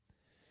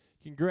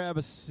You can grab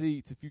a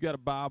seat. If you got a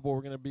Bible,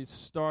 we're going to be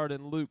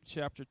starting Luke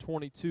chapter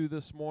 22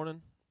 this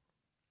morning.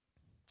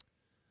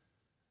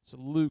 So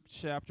Luke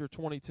chapter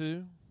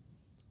 22.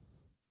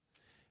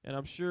 And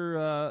I'm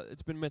sure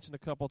it's been mentioned a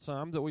couple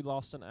times that we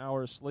lost an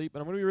hour of sleep.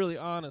 And I'm going to be really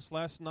honest.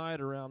 Last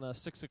night around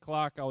 6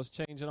 o'clock, I was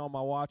changing all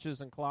my watches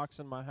and clocks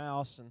in my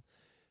house and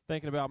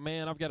thinking about,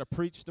 man, I've got to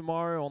preach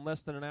tomorrow on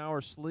less than an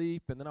hour's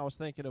sleep. And then I was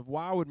thinking of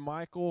why would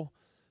Michael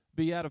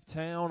be out of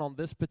town on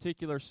this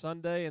particular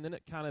Sunday? And then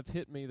it kind of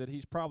hit me that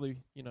he's probably,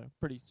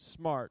 pretty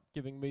smart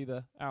giving me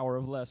the hour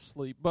of less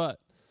sleep. But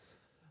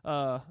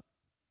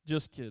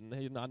just kidding.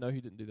 I know he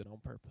didn't do that on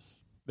purpose.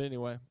 But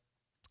anyway,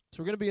 so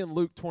we're going to be in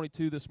Luke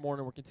 22 this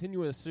morning. We're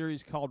continuing a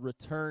series called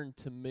Return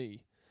to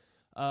Me.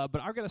 But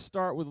I've got to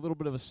start with a little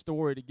bit of a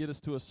story to get us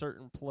to a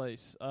certain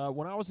place.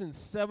 When I was in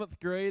 7th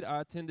grade,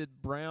 I attended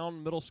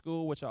Brown Middle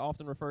School, which I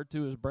often refer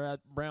to as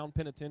Brown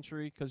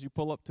Penitentiary, because you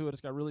pull up to it, it's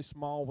got really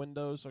small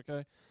windows,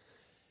 okay?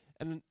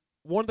 And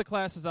one of the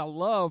classes I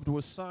loved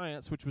was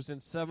science, which was in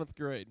 7th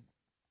grade.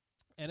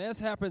 And as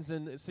happens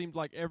in, it seemed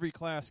like every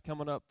class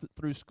coming up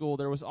through school,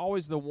 there was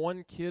always the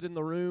one kid in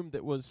the room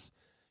that was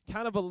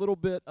kind of a little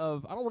bit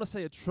of, I don't want to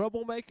say a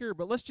troublemaker,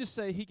 but let's just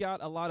say he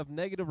got a lot of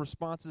negative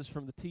responses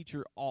from the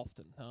teacher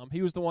often.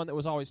 He was the one that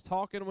was always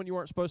talking when you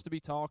weren't supposed to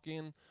be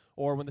talking,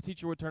 or when the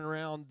teacher would turn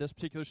around, this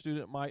particular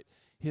student might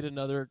hit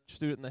another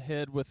student in the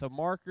head with a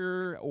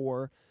marker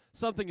or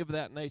something of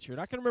that nature.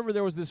 And I can remember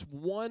there was this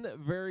one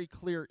very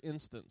clear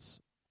instance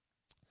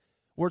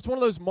where it's one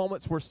of those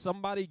moments where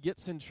somebody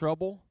gets in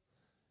trouble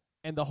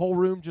and the whole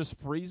room just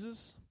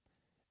freezes.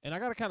 And I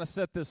got to kind of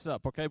set this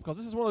up, okay, because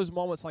this is one of those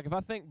moments, like if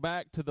I think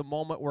back to the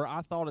moment where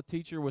I thought a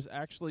teacher was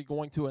actually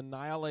going to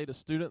annihilate a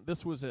student,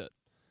 this was it,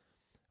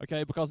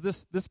 okay, because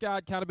this guy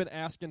had kind of been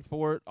asking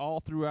for it all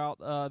throughout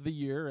the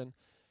year, and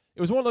it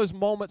was one of those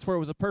moments where it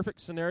was a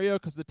perfect scenario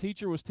because the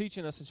teacher was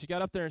teaching us, and she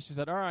got up there and she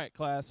said, all right,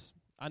 class,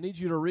 I need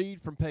you to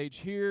read from page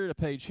here to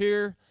page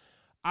here.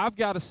 I've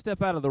got to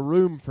step out of the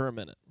room for a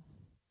minute.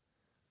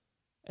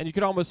 And you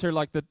could almost hear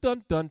like the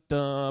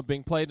dun-dun-dun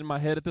being played in my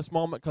head at this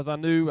moment because I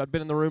knew I'd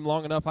been in the room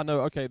long enough. I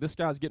know, okay, this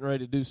guy's getting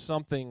ready to do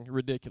something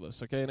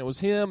ridiculous, okay? And it was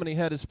him, and he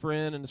had his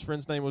friend, and his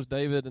friend's name was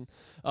David.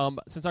 And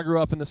since I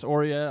grew up in this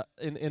area,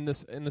 in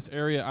this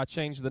area, I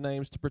changed the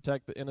names to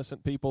protect the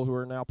innocent people who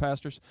are now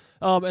pastors.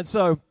 And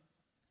so,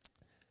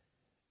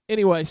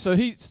 anyway, so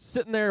he's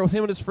sitting there with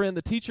him and his friend.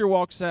 The teacher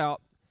walks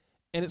out,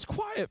 and it's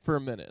quiet for a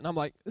minute. And I'm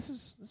like, this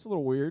is a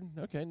little weird.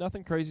 Okay,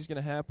 nothing crazy is going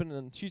to happen.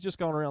 And she's just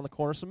gone around the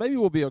corner, so maybe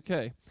we'll be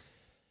okay.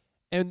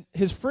 And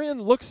his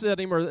friend looks at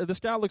him, or this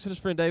guy looks at his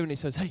friend David, and he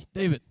says, hey,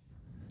 David,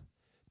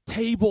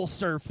 table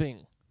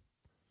surfing.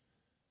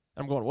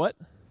 I'm going, what?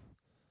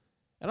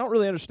 And I don't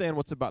really understand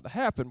what's about to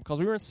happen because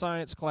we were in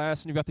science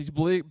class, and you've got these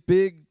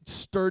big,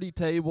 sturdy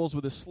tables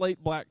with a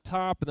slate black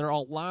top, and they're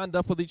all lined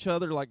up with each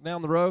other like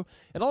down the row.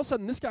 And all of a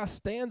sudden, this guy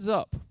stands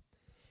up,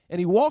 and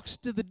he walks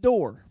to the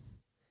door.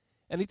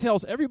 And he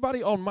tells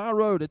everybody on my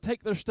row to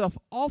take their stuff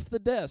off the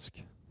desk.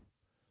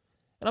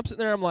 And I'm sitting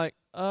there, I'm like,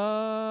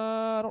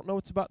 I don't know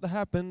what's about to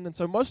happen. And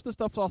so most of the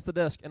stuff's off the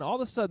desk. And all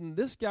of a sudden,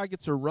 this guy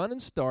gets a running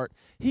start.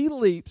 He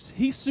leaps,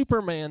 he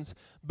Supermans,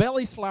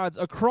 belly slides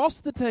across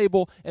the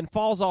table and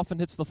falls off and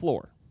hits the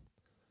floor.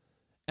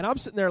 And I'm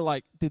sitting there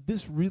like, did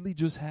this really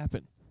just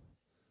happen?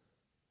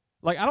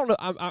 Like, I don't know.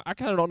 I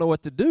kind of don't know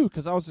what to do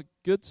because I was a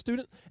good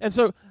student. And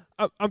so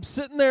I'm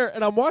sitting there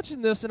and I'm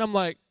watching this and I'm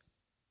like,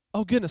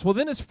 oh, goodness. Well,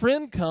 then his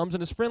friend comes,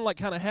 and his friend, like,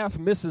 kind of half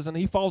misses, and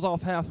he falls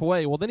off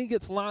halfway. Well, then he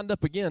gets lined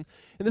up again,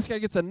 and this guy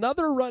gets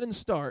another running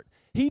start.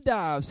 He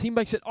dives. He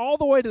makes it all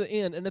the way to the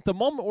end, and at the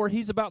moment where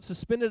he's about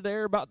suspended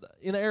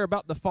in the air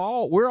about to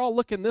fall, we're all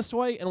looking this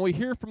way, and we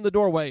hear from the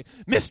doorway,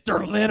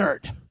 Mr.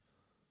 Leonard.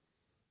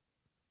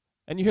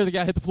 And you hear the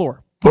guy hit the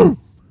floor. Boom!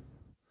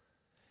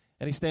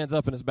 And he stands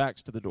up, and his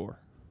back's to the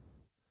door.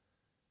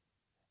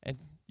 And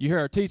you hear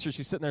our teacher,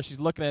 she's sitting there, she's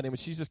looking at him, and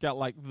she's just got,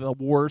 like, the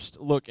worst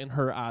look in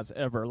her eyes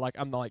ever.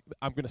 I'm going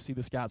to see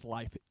this guy's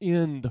life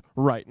end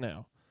right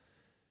now.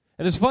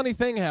 And this funny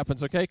thing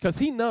happens, okay, because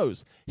he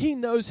knows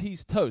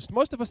he's toast.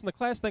 Most of us in the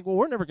class think, well,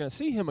 we're never going to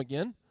see him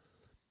again.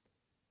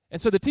 And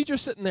so the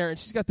teacher's sitting there, and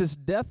she's got this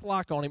death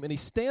lock on him, and he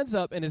stands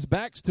up, and his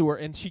back's to her,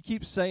 and she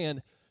keeps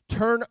saying,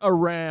 turn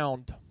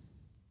around.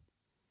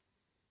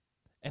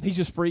 And he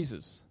just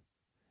freezes.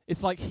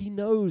 It's like he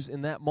knows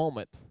in that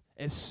moment,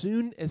 as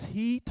soon as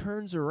he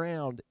turns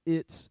around,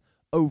 it's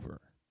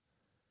over.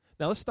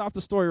 Now, let's stop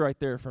the story right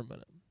there for a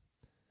minute.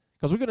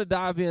 Because we're going to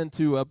dive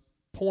into a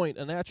point,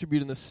 an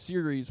attribute in this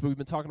series we've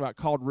been talking about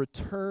called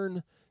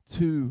Return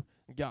to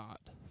God.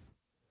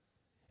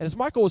 And as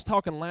Michael was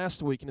talking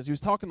last week, and as he was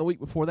talking the week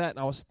before that, and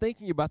I was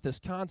thinking about this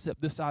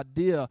concept, this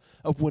idea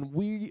of when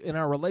we, in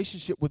our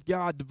relationship with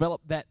God, develop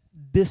that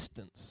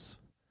distance.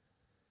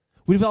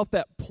 We develop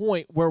that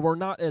point where we're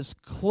not as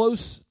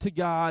close to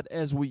God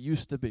as we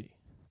used to be.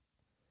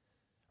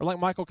 Or like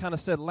Michael kind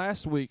of said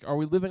last week, are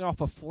we living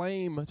off a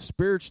flame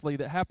spiritually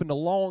that happened a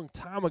long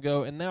time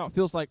ago, and now it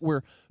feels like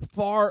we're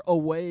far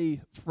away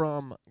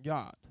from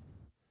God?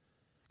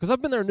 Because I've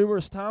been there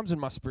numerous times in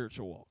my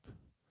spiritual walk.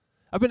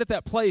 I've been at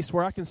that place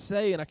where I can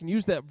say and I can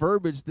use that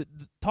verbiage that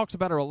talks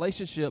about a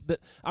relationship that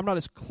I'm not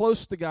as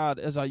close to God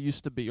as I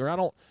used to be, or I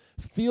don't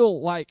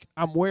feel like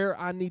I'm where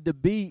I need to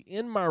be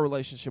in my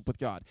relationship with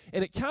God.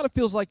 And it kind of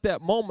feels like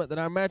that moment that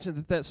I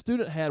imagine that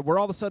student had where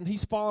all of a sudden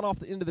he's falling off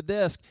the end of the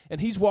desk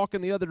and he's walking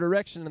the other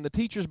direction and the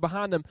teacher's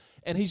behind him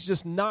and he's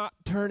just not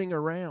turning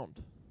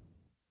around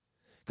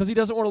because he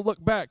doesn't want to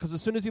look back, because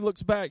as soon as he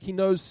looks back, he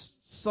knows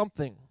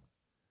something.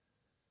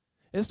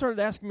 And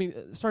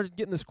it started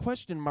getting this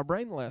question in my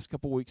brain the last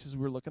couple of weeks as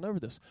we were looking over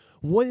this.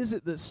 What is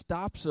it that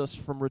stops us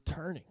from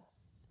returning?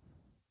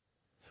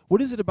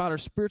 What is it about our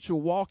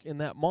spiritual walk in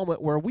that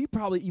moment where we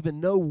probably even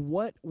know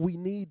what we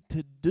need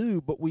to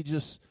do, but we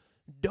just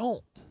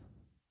don't?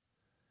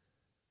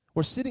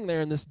 We're sitting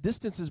there and this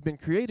distance has been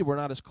created. We're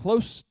not as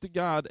close to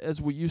God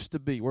as we used to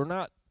be. We're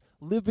not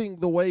living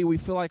the way we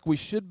feel like we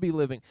should be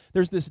living.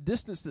 There's this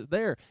distance that's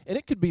there, and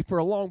it could be for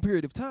a long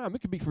period of time.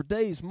 It could be for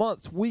days,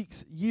 months,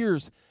 weeks,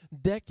 years,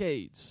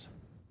 decades.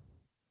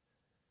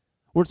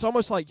 Where it's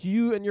almost like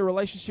you and your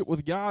relationship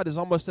with God is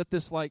almost at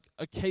this like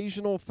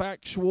occasional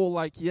factual,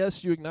 like,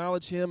 yes, you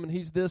acknowledge him and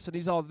he's this and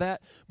he's all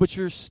that, but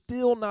you're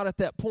still not at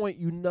that point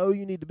you know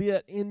you need to be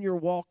at in your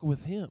walk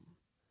with him.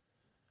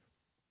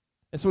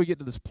 And so we get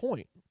to this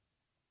point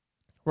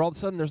where all of a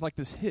sudden there's like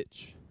this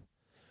hitch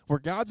where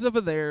God's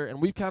over there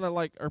and we've kind of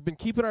like been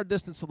keeping our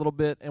distance a little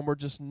bit and we're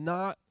just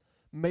not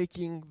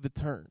making the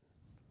turn.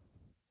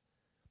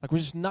 Like we're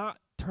just not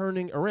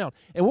turning around.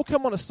 And we'll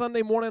come on a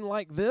Sunday morning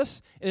like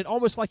this and it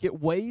almost like it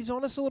weighs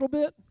on us a little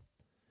bit.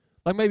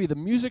 Like maybe the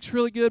music's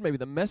really good, maybe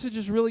the message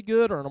is really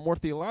good, or on a more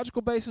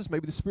theological basis,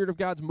 maybe the Spirit of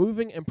God's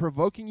moving and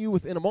provoking you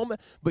within a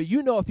moment. But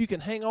you know if you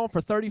can hang on for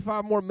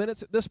 35 more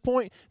minutes at this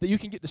point that you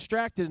can get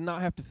distracted and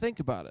not have to think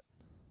about it.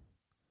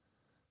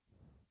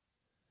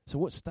 So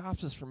what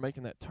stops us from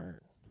making that turn?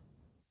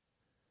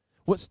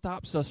 What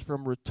stops us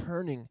from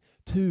returning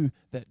to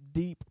that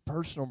deep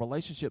personal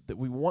relationship that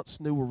we once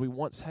knew or we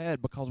once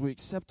had because we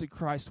accepted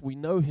Christ, we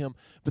know him,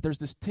 but there's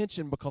this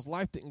tension because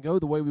life didn't go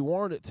the way we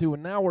wanted it to,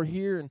 and now we're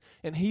here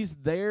and he's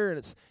there, and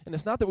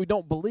it's not that we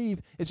don't believe,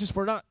 it's just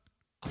we're not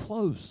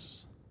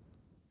close.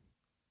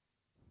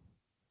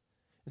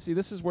 And see,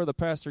 this is where the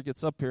pastor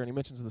gets up here and he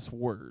mentions this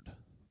word.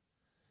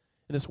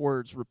 And this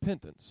word's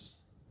repentance,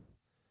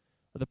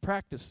 or the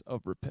practice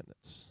of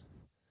repentance.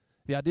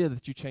 The idea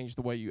that you change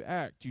the way you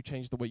act, you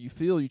change the way you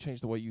feel, you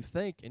change the way you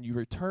think, and you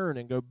return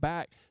and go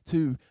back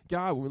to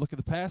God. When we look at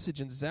the passage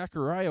in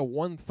Zechariah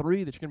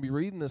 1:3 that you're going to be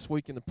reading this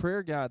week in the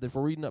prayer guide that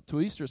we're reading up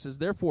to Easter, it says,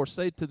 "Therefore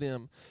say to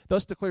them,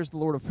 thus declares the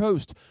Lord of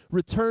hosts,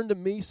 return to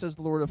me, says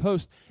the Lord of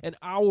hosts, and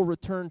I will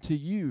return to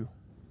you."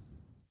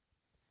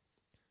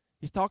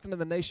 He's talking to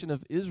the nation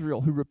of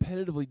Israel who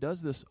repetitively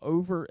does this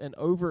over and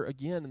over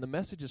again, and the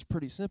message is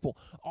pretty simple.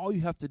 All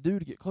you have to do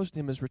to get close to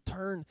him is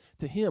return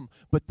to him,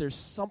 but there's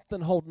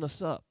something holding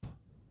us up.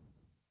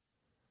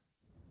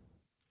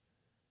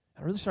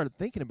 I really started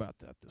thinking about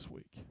that this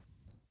week.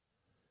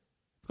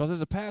 Because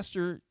as a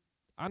pastor,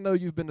 I know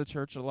you've been to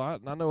church a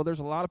lot, and I know there's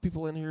a lot of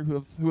people in here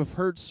who have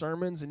heard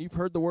sermons, and you've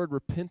heard the word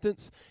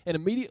repentance, and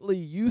immediately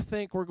you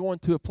think we're going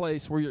to a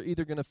place where you're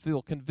either going to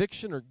feel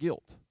conviction or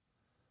guilt.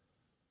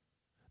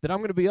 That I'm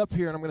going to be up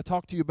here and I'm going to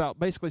talk to you about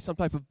basically some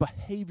type of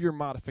behavior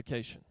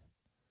modification.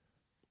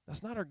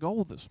 That's not our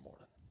goal this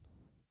morning.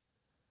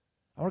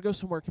 I want to go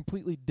somewhere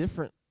completely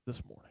different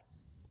this morning.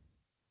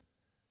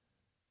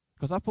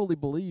 Because I fully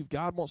believe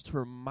God wants to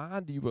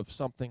remind you of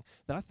something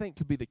that I think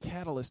could be the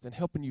catalyst in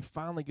helping you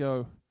finally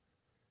go,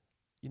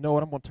 you know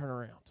what, I'm going to turn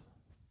around.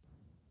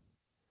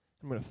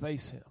 I'm going to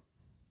face him.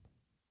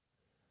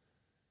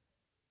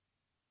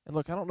 And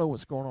look, I don't know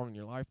what's going on in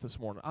your life this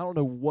morning. I don't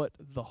know what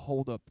the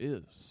holdup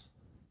is.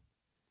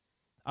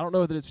 I don't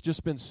know that it's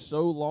just been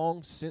so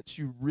long since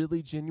you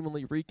really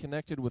genuinely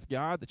reconnected with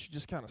God that you're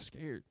just kind of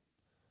scared.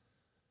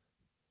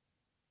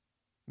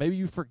 Maybe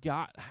you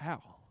forgot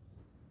how.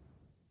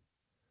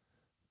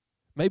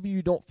 Maybe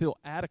you don't feel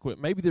adequate.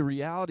 Maybe the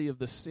reality of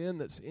the sin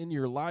that's in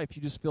your life,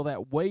 you just feel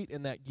that weight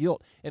and that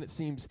guilt, and it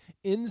seems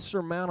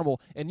insurmountable.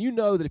 And you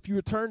know that if you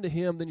return to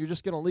him, then you're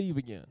just going to leave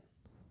again.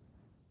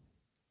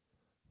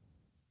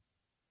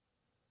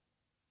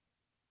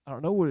 I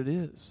don't know what it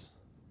is.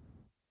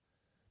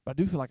 But I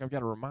do feel like I've got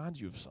to remind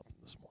you of something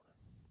this morning.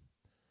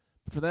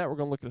 But for that, we're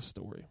going to look at a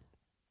story.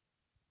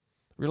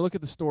 We're going to look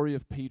at the story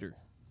of Peter.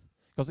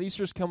 Because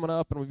Easter's coming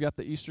up, and we've got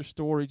the Easter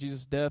story,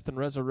 Jesus' death and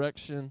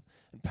resurrection,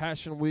 and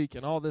Passion Week,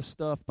 and all this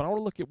stuff. But I want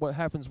to look at what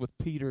happens with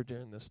Peter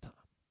during this time.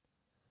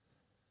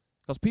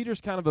 Because Peter's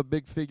kind of a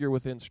big figure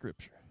within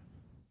Scripture.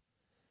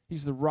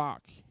 He's the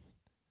rock.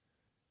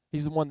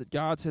 He's the one that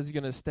God says he's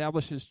going to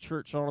establish his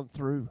church on and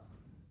through.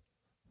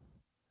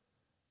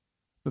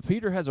 But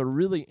Peter has a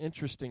really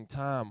interesting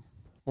time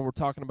when we're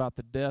talking about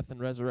the death and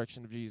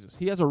resurrection of Jesus.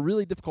 He has a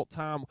really difficult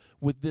time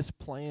with this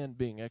plan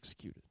being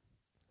executed.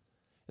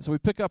 And so we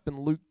pick up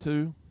in Luke 2,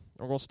 and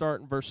we're going to start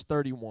in verse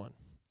 31.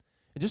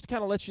 And just to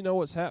kind of let you know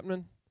what's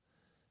happening,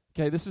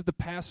 okay, this is the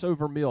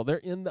Passover meal. They're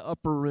in the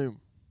upper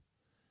room.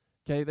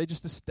 Okay, they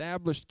just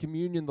established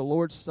communion, the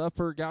Lord's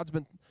Supper. God's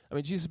been I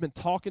mean, Jesus has been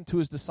talking to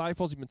his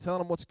disciples. He's been telling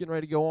them what's getting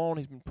ready to go on.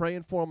 He's been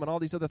praying for them and all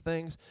these other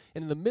things.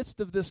 And in the midst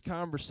of this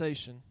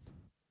conversation,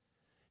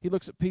 he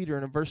looks at Peter,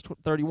 and in verse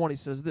 31 he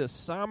says this,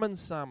 Simon,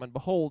 Simon,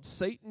 behold,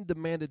 Satan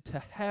demanded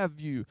to have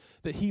you,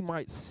 that he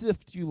might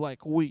sift you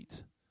like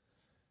wheat.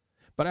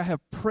 But I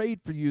have prayed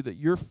for you that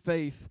your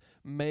faith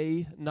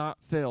may not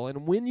fail.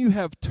 And when you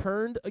have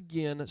turned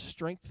again,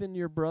 strengthen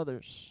your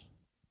brothers.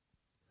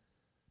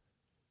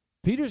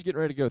 Peter's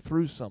getting ready to go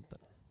through something.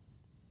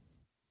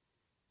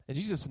 And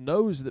Jesus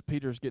knows that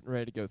Peter's getting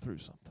ready to go through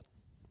something.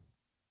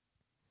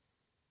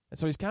 And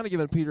so he's kind of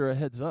giving Peter a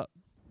heads up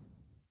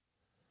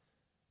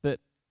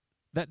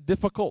that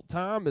difficult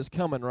time is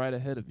coming right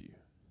ahead of you.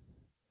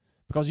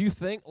 Because you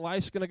think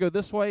life's going to go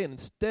this way, and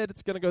instead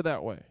it's going to go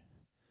that way.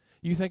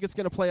 You think it's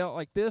going to play out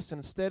like this, and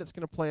instead it's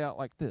going to play out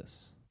like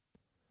this.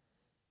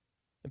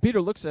 And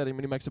Peter looks at him,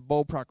 and he makes a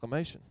bold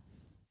proclamation.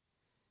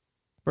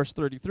 Verse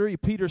 33,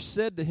 Peter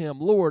said to him,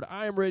 Lord,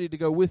 I am ready to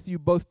go with you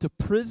both to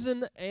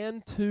prison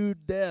and to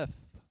death.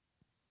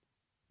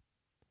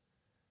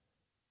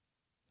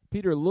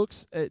 Peter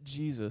looks at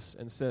Jesus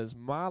and says,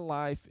 my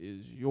life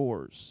is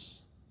yours.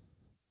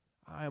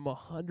 I am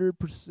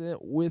 100%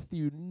 with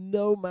you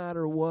no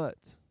matter what.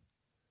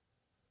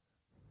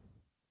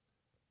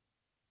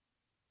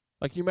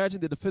 Like, can you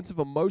imagine the defensive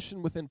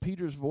emotion within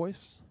Peter's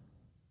voice?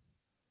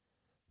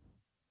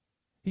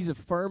 He's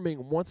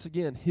affirming once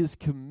again his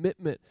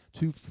commitment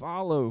to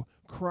follow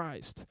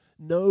Christ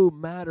no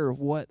matter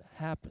what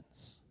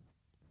happens.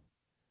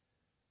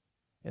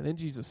 And then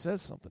Jesus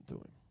says something to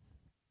him.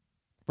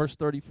 Verse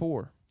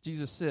 34,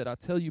 Jesus said, I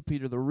tell you,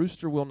 Peter, the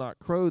rooster will not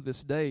crow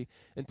this day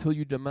until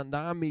you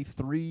deny me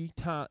three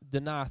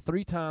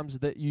times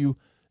that you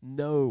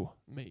know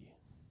me.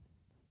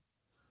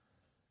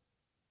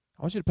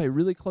 I want you to pay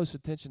really close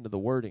attention to the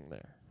wording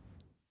there.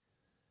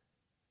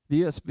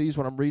 The ESV is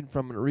what I'm reading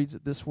from, and it reads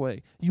it this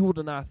way. You will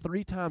deny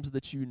 3 times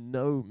that you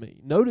know me.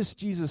 Notice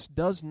Jesus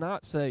does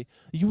not say,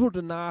 you will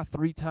deny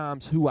 3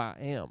 times who I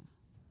am.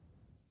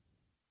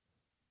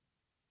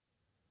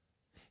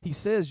 He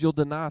says you'll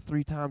deny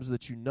 3 times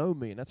that you know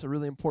me, and that's a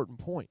really important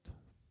point.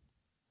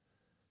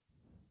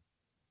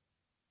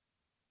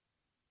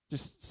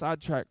 Just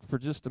sidetrack for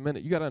just a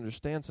minute. You got to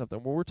understand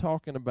something. When we're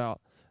talking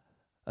about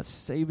a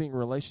saving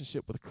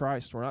relationship with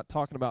Christ, we're not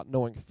talking about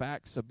knowing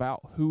facts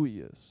about who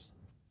he is.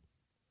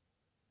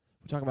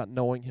 We're talking about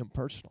knowing him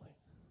personally.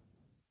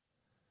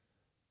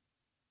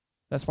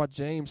 That's why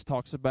James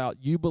talks about,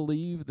 you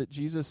believe that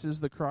Jesus is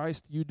the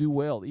Christ, you do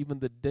well. Even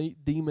the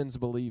demons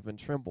believe and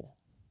tremble.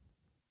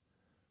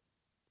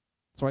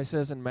 That's why he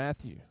says in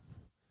Matthew,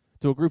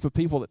 to a group of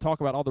people that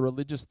talk about all the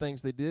religious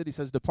things they did, he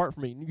says, depart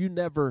from me, you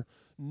never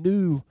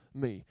knew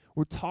me.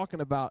 We're talking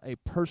about a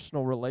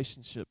personal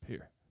relationship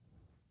here.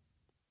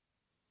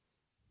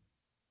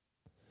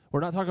 We're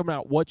not talking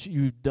about what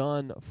you've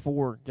done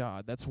for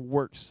God. That's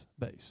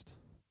works-based.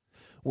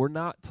 We're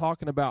not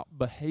talking about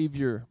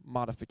behavior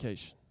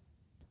modification.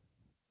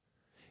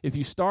 If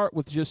you start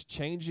with just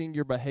changing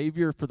your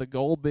behavior for the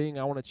goal being,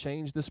 I want to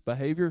change this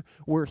behavior,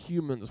 we're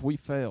humans. We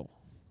fail.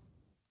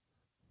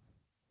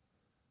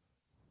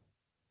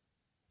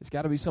 It's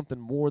got to be something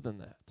more than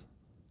that.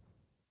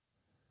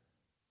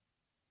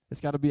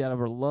 It's got to be out of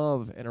a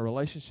love and a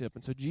relationship.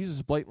 And so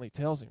Jesus blatantly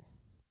tells him,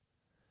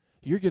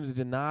 you're going to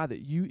deny that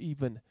you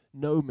even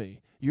know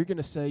me. You're going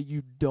to say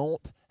you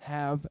don't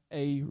have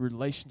a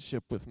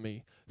relationship with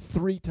me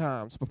 3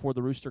 times before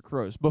the rooster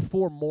crows,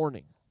 before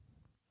morning.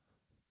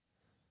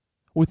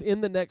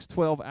 Within the next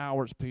 12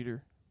 hours,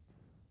 Peter,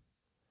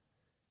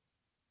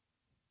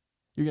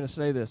 you're going to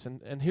say this.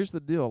 And here's the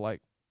deal,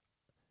 like,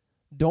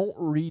 don't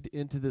read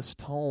into this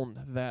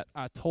tone that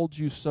I told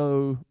you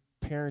so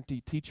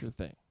parenty teacher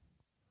thing.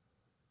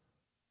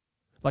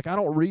 Like, I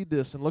don't read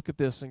this and look at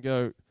this and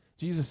go,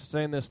 Jesus is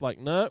saying this like,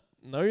 no,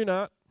 you're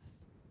not.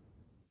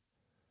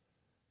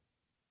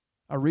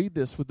 I read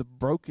this with the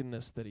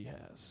brokenness that he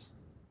has,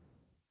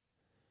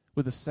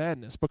 with the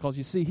sadness, because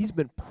you see, he's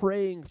been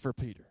praying for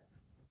Peter.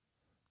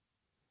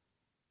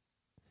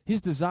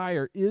 His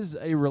desire is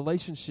a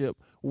relationship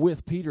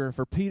with Peter and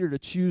for Peter to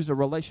choose a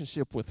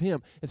relationship with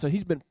him. And so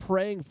he's been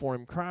praying for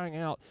him, crying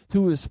out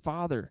to his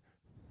Father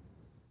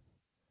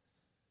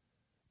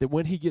that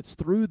when he gets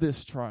through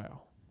this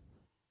trial,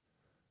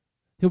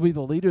 he'll be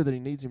the leader that he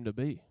needs him to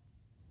be.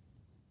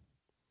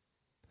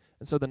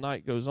 And so the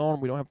night goes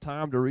on. We don't have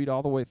time to read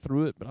all the way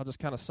through it, but I'll just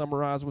kind of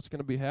summarize what's going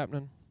to be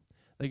happening.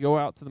 They go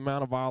out to the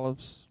Mount of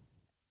Olives.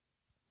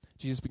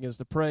 Jesus begins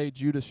to pray.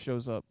 Judas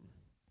shows up.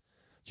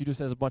 Judas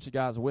has a bunch of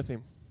guys with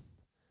him.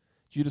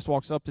 Judas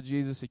walks up to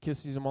Jesus. He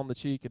kisses him on the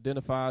cheek,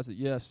 identifies that,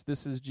 yes,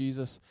 this is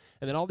Jesus.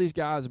 And then all these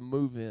guys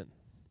move in.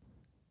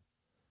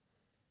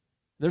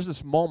 There's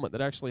this moment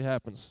that actually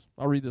happens.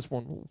 I'll read this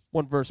one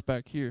verse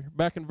back here.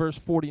 Back in verse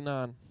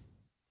 49.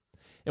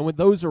 And when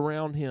those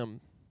around him,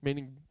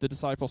 meaning the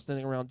disciples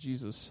standing around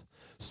Jesus,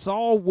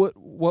 saw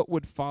what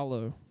would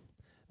follow,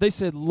 they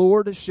said,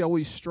 Lord, shall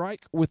we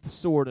strike with the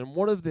sword? And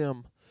one of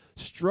them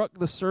struck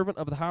the servant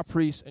of the high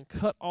priest and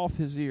cut off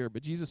his ear.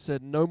 But Jesus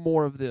said, no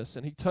more of this.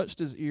 And he touched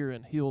his ear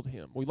and healed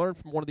him. We learned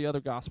from one of the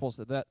other Gospels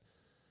that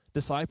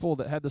disciple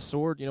that had the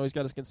sword, he's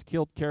got his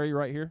killed carry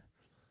right here.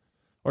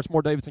 Or it's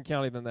more Davidson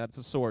County than that. It's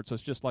a sword, so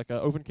it's just like an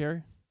open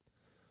carry.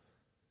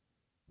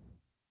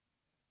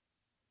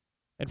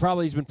 And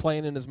probably he's been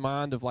playing in his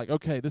mind of like,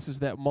 okay, this is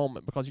that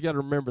moment. Because you got to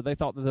remember, they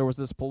thought that there was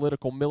this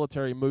political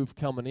military move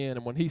coming in.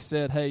 And when he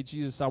said, hey,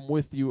 Jesus, I'm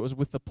with you, it was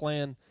with the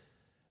plan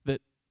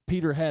that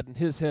Peter had in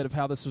his head of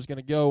how this was going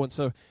to go. And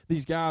so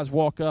these guys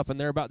walk up and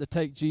they're about to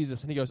take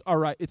Jesus. And he goes, all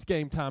right, it's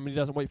game time. And he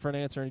doesn't wait for an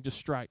answer and he just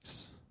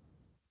strikes.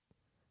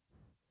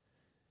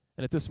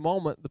 And at this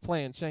moment, the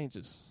plan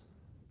changes.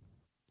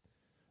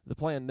 The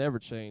plan never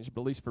changed,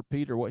 but at least for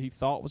Peter, what he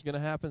thought was going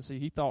to happen,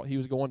 he thought he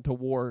was going to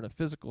war in a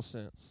physical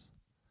sense.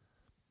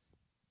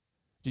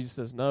 Jesus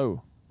says,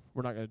 no,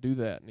 we're not going to do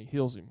that, and he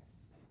heals him.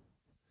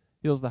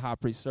 Heals the high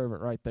priest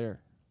servant right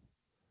there.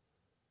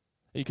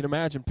 And you can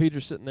imagine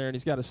Peter sitting there, and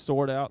he's got his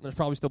sword out, and there's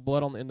probably still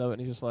blood on the end of it,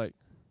 and he's just like,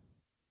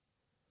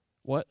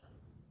 what?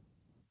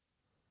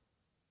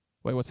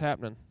 Wait, what's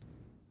happening?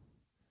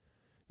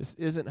 This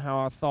isn't how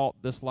I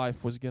thought this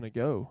life was going to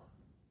go.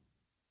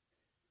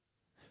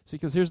 See,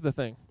 because here's the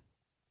thing.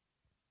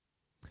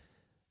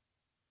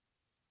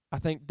 I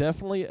think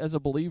definitely as a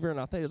believer, and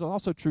I think it's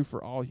also true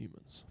for all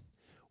humans,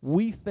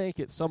 we think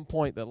at some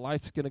point that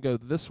life's going to go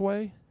this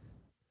way,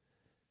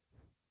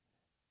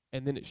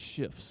 and then it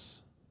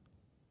shifts.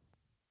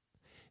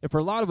 And for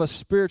a lot of us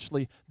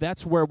spiritually,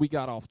 that's where we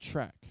got off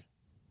track.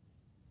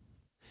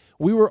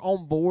 We were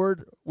on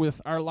board with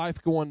our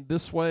life going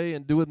this way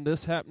and doing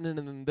this happening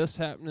and then this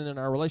happening and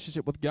our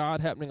relationship with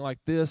God happening like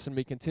this and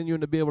me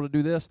continuing to be able to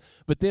do this.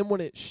 But then when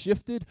it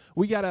shifted,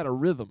 we got out of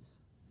rhythm.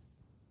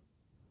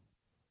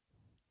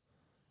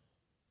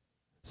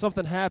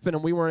 Something happened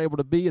and we weren't able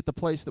to be at the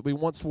place that we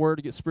once were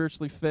to get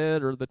spiritually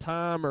fed, or the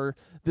time, or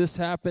this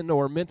happened,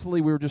 or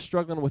mentally we were just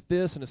struggling with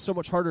this, and it's so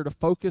much harder to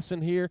focus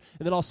in here.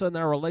 And then all of a sudden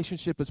our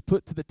relationship is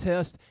put to the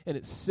test and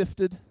it's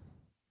sifted.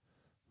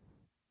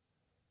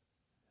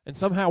 And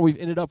somehow we've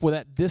ended up with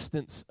that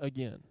distance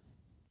again.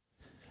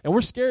 And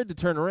we're scared to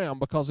turn around,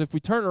 because if we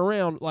turn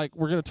around, like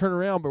we're going to turn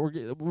around, but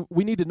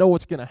we need to know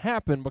what's going to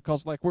happen,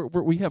 because like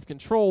we have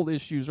control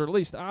issues, or at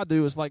least I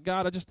do. Is like,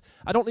 God,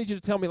 I don't need you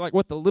to tell me like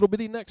what the little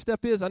bitty next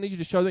step is. I need you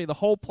to show me the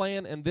whole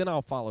plan, and then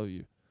I'll follow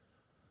you.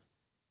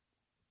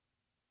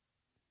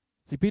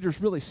 See,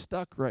 Peter's really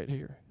stuck right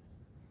here.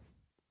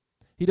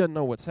 He doesn't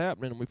know what's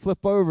happening. And we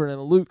flip over, and in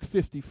Luke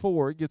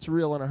 54, it gets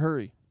real in a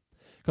hurry,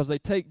 because they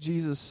take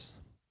Jesus.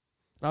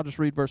 I'll just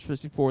read verse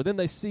 54. Then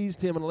they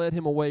seized him and led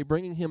him away,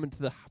 bringing him into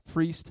the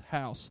priest's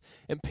house.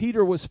 And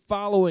Peter was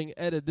following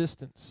at a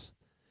distance.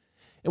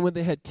 And when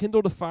they had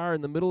kindled a fire in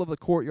the middle of the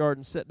courtyard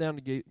and sat down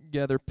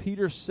together,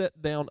 Peter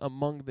sat down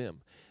among them.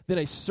 Then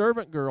a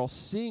servant girl,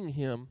 seeing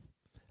him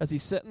as he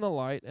sat in the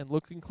light and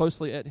looking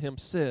closely at him,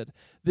 said,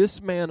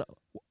 this man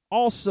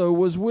also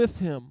was with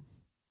him.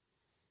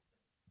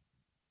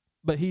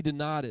 But he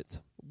denied it.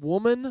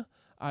 Woman,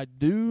 I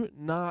do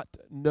not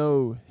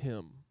know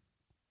him.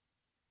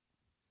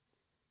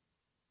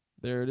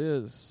 There it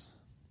is,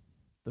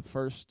 the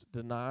first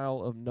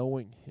denial of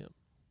knowing him.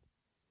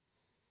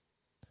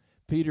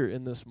 Peter,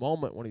 in this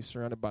moment when he's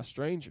surrounded by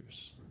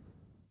strangers,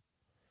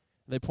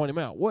 they point him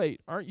out.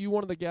 Wait, aren't you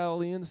one of the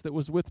Galileans that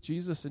was with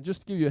Jesus? And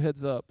just to give you a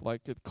heads up,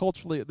 like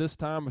culturally at this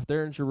time, if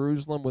they're in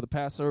Jerusalem with the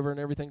Passover and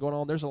everything going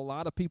on, there's a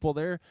lot of people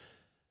there,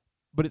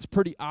 but it's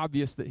pretty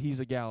obvious that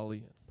he's a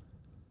Galilean.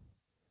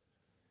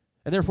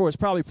 And therefore, it's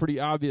probably pretty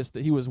obvious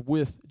that he was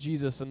with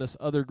Jesus and this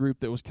other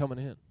group that was coming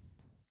in.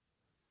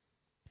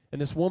 And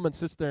this woman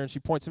sits there and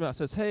she points him out and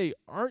says, hey,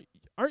 aren't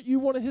you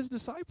one of his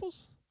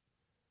disciples?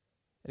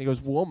 And he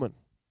goes, woman,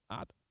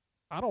 I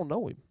don't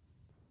know him.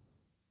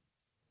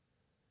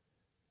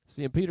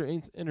 See, and Peter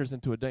enters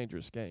into a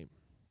dangerous game.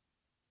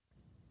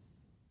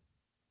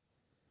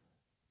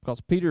 Because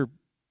Peter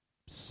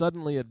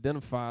suddenly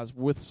identifies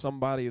with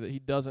somebody that he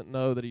doesn't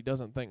know, that he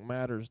doesn't think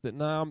matters, that,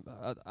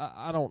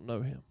 I don't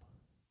know him.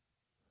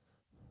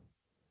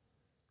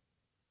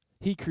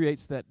 He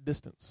creates that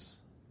distance.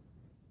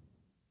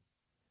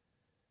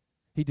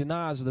 He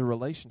denies the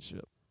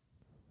relationship.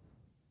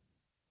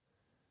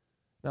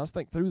 Now let's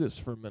think through this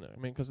for a minute. I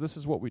mean, because this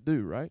is what we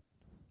do, right?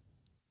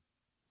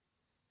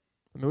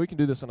 I mean, we can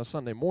do this on a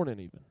Sunday morning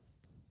even.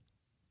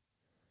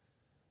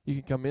 You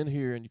can come in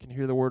here and you can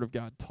hear the Word of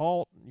God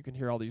taught. And you can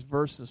hear all these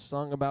verses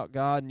sung about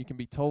God, and you can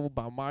be told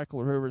by Michael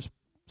or whoever's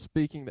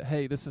speaking that,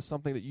 hey, this is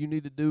something that you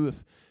need to do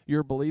if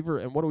you're a believer.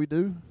 And what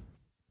do?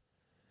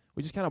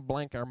 We just kind of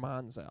blank our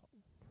minds out.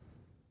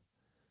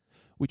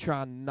 We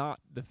try not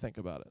to think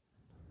about it.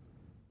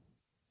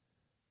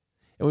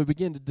 And we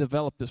begin to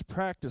develop this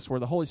practice where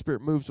the Holy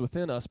Spirit moves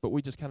within us, but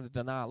we just kind of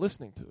deny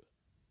listening to it.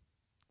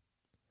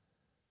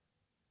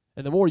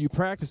 And the more you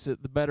practice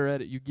it, the better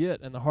at it you get,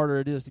 and the harder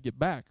it is to get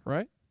back,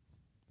 right?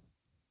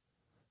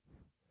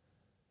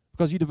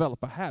 Because you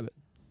develop a habit.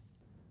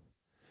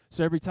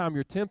 So every time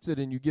you're tempted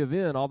and you give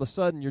in, all of a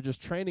sudden you're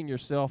just training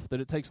yourself that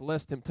it takes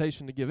less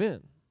temptation to give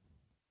in.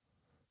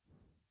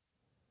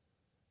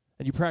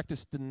 and you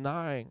practice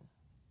denying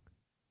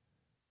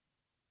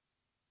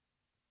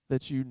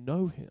that you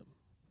know him.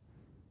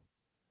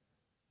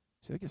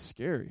 See, that gets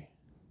scary.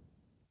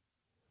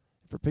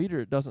 For Peter,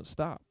 it doesn't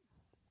stop.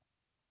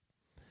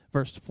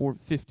 Verse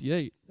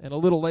 458, and a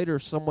little later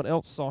someone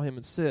else saw him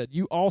and said,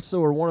 "You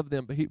also are one of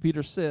them." But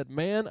Peter said,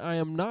 "Man, I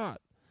am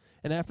not."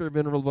 And after it had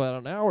been about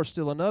an hour,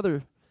 still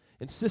another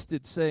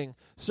insisted, saying,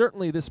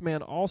 "Certainly this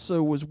man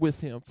also was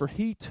with him, for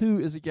he too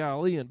is a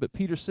Galilean." But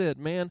Peter said,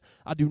 "Man,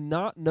 I do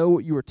not know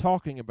what you are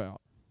talking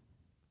about."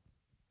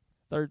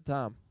 Third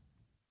time,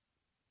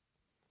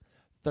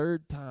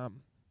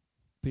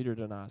 Peter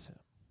denies him.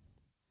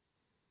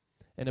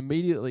 And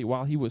immediately,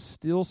 while he was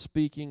still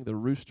speaking, the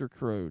rooster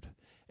crowed,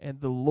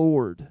 and the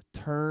Lord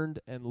turned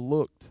and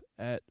looked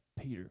at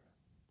Peter.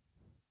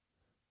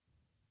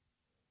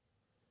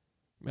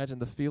 Imagine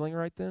the feeling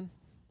right then.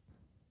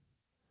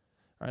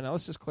 All right, now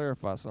let's just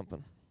clarify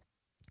something.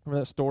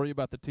 Remember that story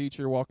about the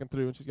teacher walking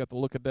through and she's got the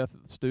look of death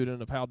at the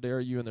student of how dare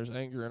you, and there's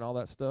anger and all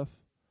that stuff?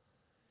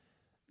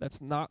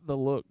 That's not the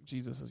look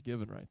Jesus is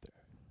given right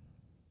there.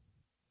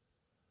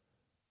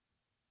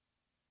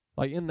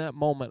 Like in that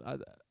moment,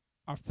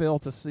 I fail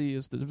to see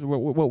is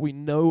what we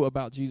know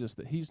about Jesus,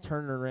 that he's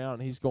turning around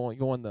and he's going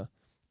the,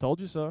 "Told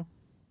you so."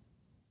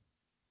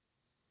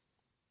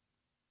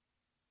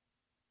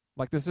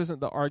 Like this isn't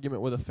the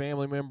argument with a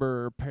family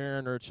member or a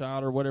parent or a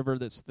child or whatever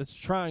that's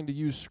trying to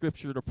use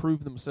Scripture to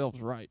prove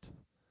themselves right.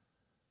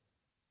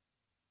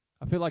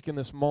 I feel like in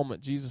this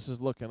moment, Jesus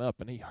is looking up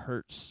and he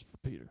hurts for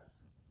Peter.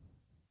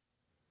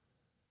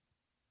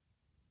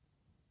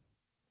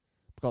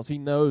 Because he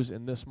knows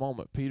in this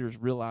moment, Peter's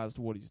realized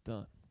what he's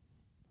done.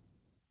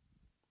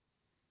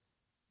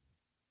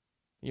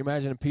 You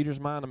imagine in Peter's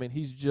mind, I mean,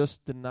 he's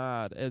just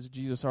denied, as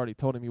Jesus already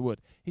told him he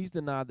would. He's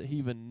denied that he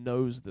even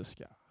knows this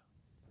guy.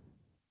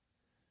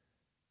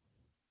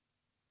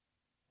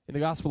 In the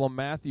Gospel of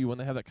Matthew, when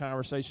they have that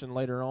conversation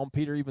later on,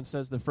 Peter even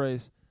says the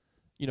phrase,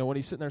 when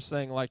he's sitting there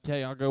saying, like,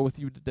 "Hey, I'll go with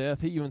you to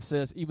death," he even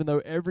says, "Even though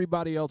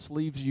everybody else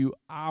leaves you,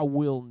 I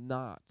will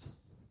not."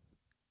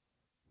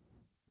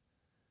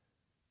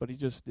 But he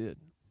just did.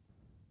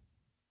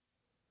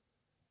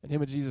 And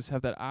him and Jesus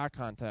have that eye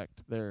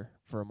contact there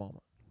for a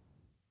moment.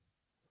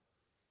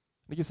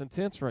 It gets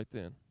intense right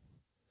then.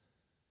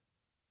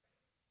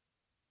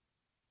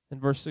 In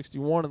verse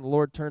 61, and the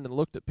Lord turned and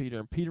looked at Peter,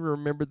 and Peter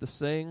remembered the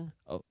saying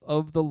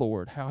of the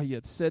Lord, how he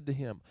had said to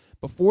him,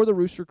 "Before the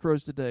rooster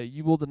crows today,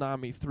 you will deny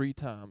me 3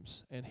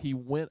 times. And he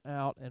went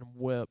out and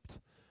wept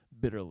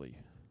bitterly.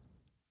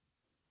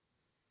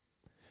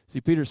 See,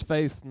 Peter's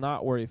faith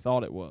not where he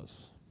thought it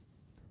was.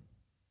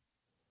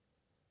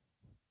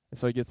 And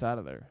so he gets out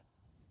of there.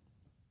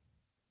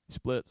 He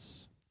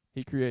splits.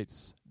 He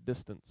creates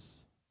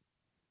distance.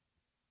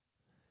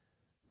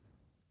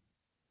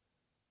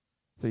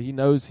 So he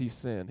knows he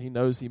sinned. He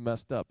knows he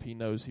messed up. He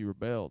knows he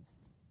rebelled.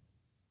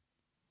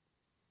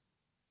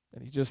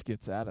 And he just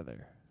gets out of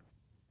there.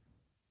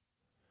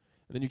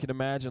 And then you can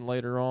imagine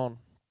later on,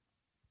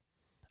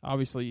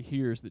 obviously he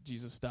hears that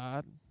Jesus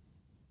died. And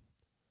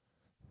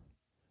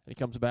he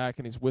comes back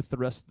and he's with the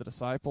rest of the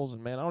disciples.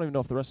 And man, I don't even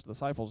know if the rest of the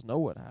disciples know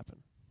what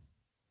happened.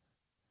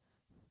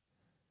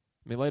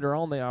 I mean, later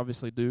on they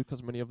obviously do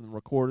because many of them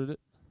recorded it.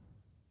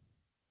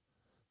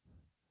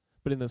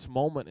 But in this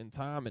moment in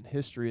time in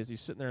history, as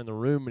he's sitting there in the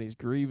room and he's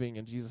grieving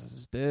and Jesus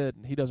is dead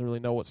and he doesn't really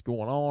know what's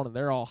going on and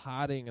they're all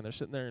hiding and they're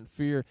sitting there in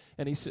fear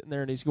and he's sitting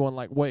there and he's going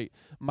like, wait,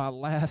 my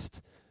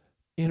last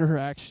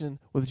interaction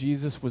with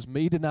Jesus was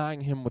me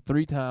denying him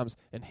 3 times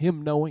and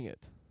him knowing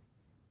it.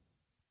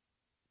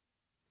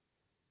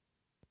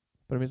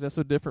 But I mean, is that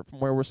so different from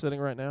where we're sitting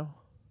right now?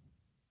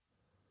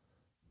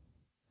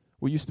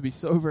 We used to be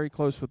so very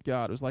close with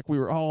God. It was like we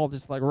were all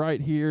just like right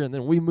here, and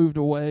then we moved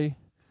away.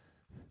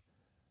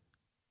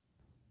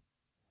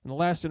 And the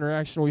last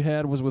interaction we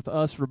had was with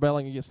us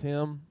rebelling against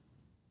him.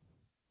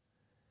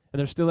 And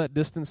there's still that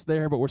distance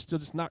there, but we're still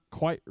just not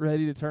quite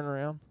ready to turn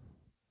around.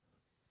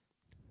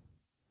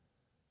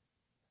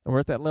 And we're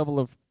at that level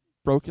of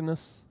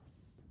brokenness.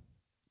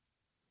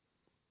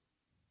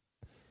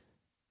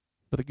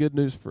 But the good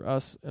news for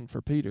us and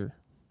for Peter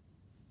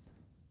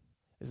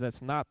is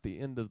that's not the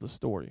end of the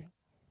story.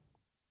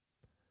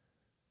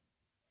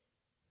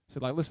 So,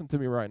 listen to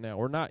me right now.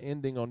 We're not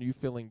ending on you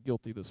feeling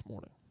guilty this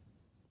morning.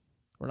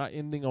 We're not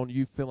ending on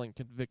you feeling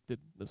convicted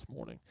this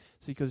morning.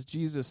 See, because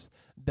Jesus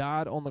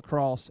died on the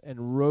cross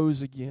and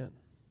rose again.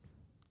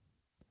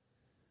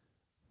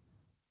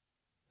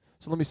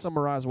 So let me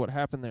summarize what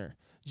happened there.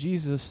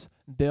 Jesus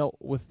dealt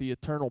with the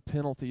eternal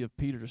penalty of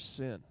Peter's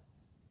sin.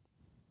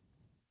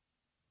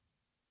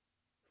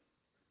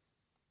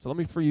 So let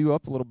me free you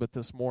up a little bit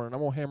this morning.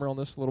 I'm going to hammer on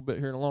this a little bit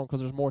here in a moment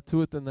because there's more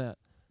to it than that.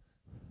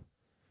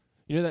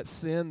 You know that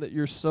sin that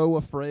you're so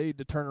afraid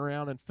to turn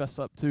around and fess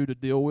up to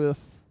deal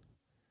with?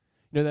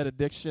 You know that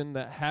addiction,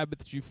 that habit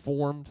that you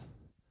formed?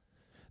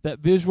 That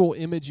visual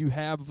image you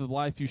have of the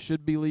life you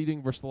should be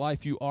leading versus the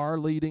life you are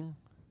leading?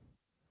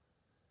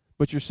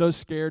 But you're so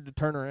scared to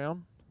turn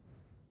around?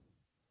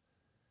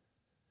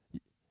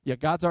 Yeah,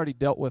 God's already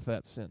dealt with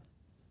that sin.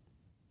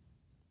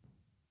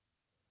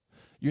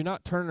 You're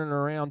not turning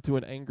around to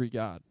an angry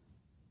God.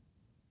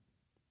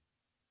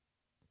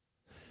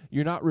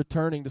 You're not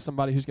returning to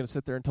somebody who's going to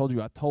sit there and told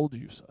you, I told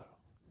you so.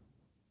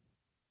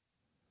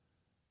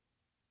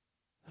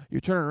 You're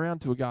turning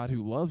around to a God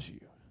who loves you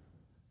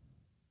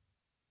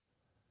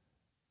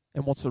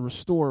and wants to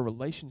restore a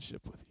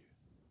relationship with you.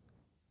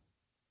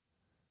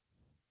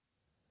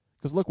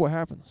 Because look what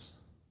happens.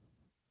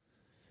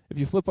 If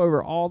you flip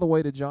over all the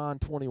way to John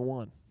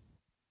 21,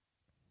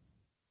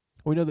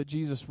 we know that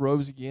Jesus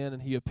rose again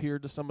and he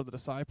appeared to some of the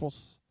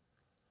disciples.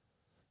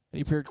 And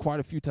he appeared quite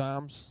a few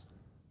times.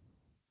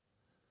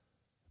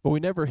 But we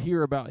never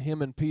hear about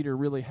him and Peter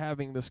really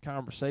having this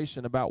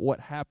conversation about what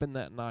happened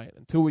that night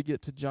until we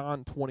get to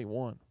John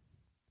 21. And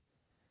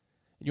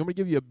you want me to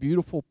give you a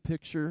beautiful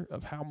picture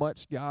of how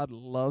much God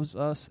loves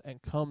us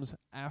and comes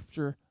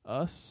after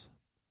us?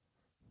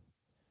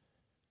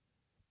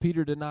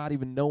 Peter denied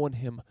even knowing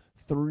him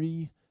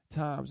 3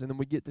 times. And then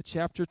we get to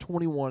chapter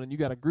 21, and you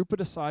got a group of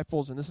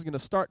disciples, and this is going to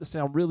start to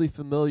sound really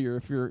familiar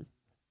if you're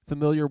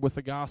familiar with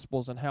the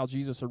Gospels and how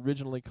Jesus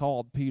originally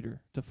called Peter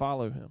to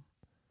follow him.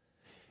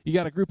 You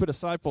got a group of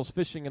disciples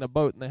fishing in a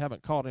boat, and they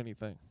haven't caught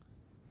anything.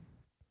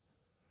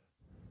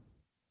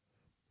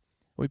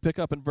 We pick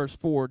up in verse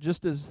 4.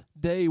 Just as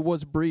day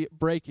was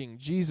breaking,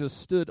 Jesus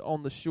stood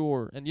on the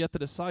shore, and yet the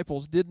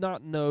disciples did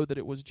not know that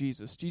it was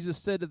Jesus. Jesus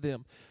said to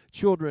them,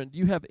 Children, do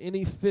you have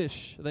any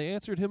fish? They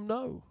answered him,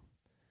 No.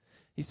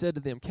 He said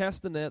to them,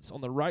 Cast the nets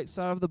on the right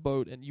side of the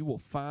boat, and you will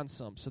find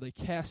some. So they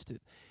cast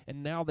it,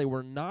 and now they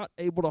were not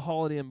able to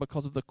haul it in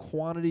because of the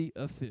quantity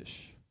of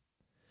fish.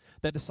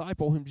 That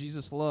disciple whom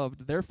Jesus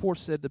loved therefore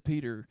said to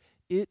Peter,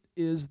 It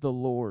is the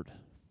Lord.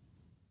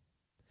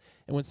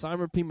 And when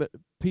Simon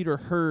Peter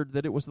heard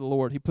that it was the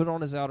Lord, he put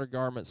on his outer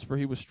garments, for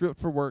he was stripped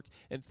for work,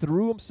 and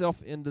threw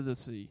himself into the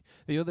sea.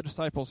 The other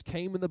disciples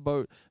came in the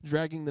boat,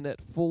 dragging the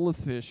net full of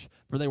fish,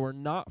 for they were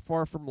not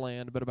far from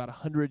land, but about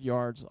 100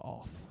 yards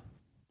off.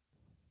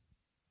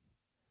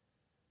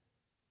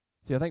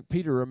 See, I think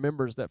Peter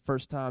remembers that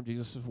first time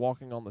Jesus was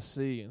walking on the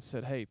sea and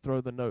said, Hey,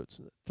 throw the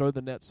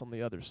nets on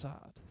the other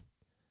side.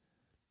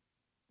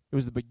 It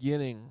was the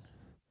beginning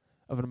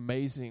of an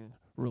amazing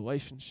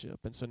relationship.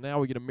 And so now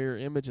we get a mirror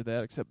image of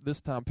that, except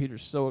this time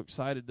Peter's so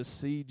excited to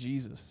see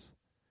Jesus.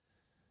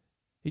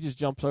 He just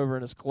jumps over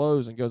in his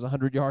clothes and goes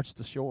 100 yards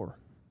to shore.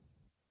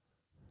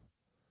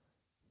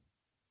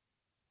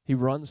 He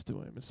runs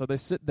to him. And so they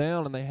sit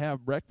down and they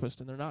have breakfast,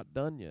 and they're not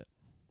done yet.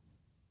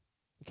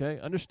 Okay?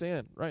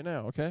 Understand right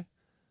now, okay?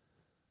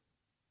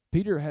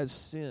 Peter has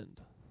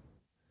sinned.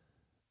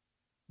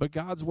 But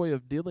God's way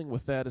of dealing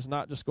with that is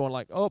not just going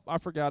like, oh, I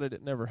forgot it,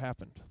 it never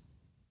happened.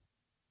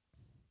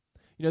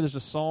 You know, there's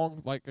a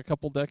song like a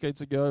couple decades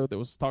ago that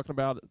was talking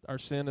about our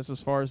sin is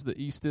as far as the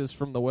east is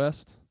from the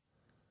west.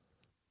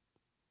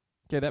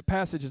 Okay, that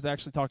passage is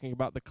actually talking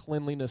about the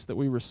cleanliness that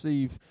we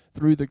receive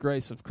through the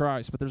grace of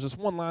Christ. But there's this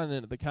one line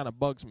in it that kind of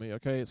bugs me,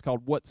 okay? It's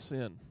called, What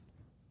Sin?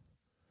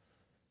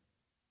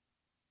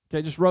 Okay,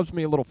 it just rubs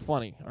me a little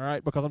funny, all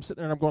right? Because I'm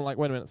sitting there and I'm going like,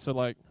 wait a minute, so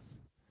like,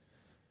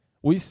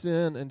 we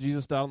sin and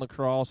Jesus died on the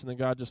cross and then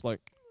God just like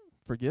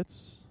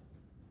forgets?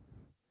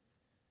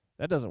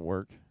 That doesn't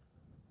work.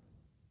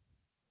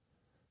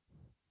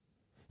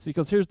 See,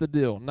 because here's the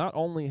deal. Not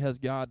only has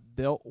God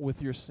dealt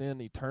with your sin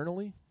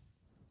eternally,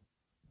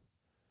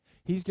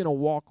 He's going to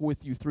walk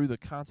with you through the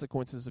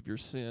consequences of your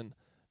sin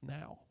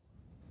now.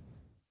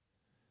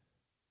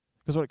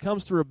 Because when it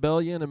comes to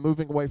rebellion and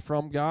moving away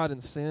from God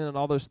and sin and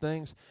all those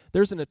things,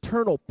 there's an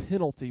eternal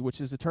penalty,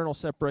 which is eternal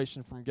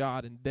separation from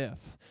God and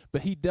death.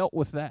 But He dealt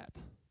with that.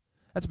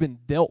 That's been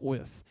dealt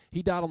with.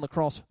 He died on the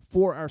cross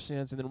for our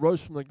sins and then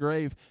rose from the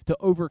grave to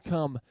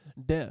overcome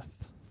death.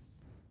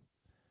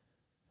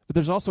 But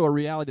there's also a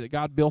reality that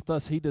God built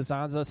us, He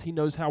designs us, He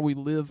knows how we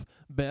live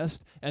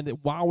best, and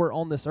that while we're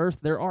on this earth,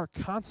 there are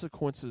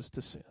consequences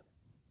to sin.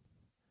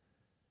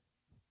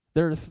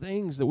 There are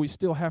things that we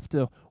still have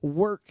to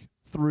work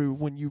through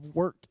when you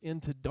work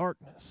into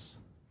darkness.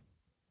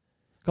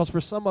 Because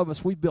for some of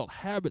us, we've built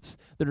habits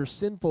that are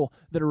sinful,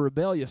 that are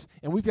rebellious,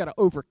 and we've got to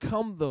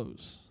overcome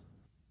those.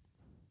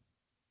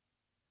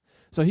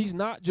 So He's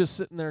not just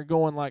sitting there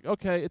going like,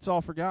 okay, it's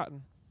all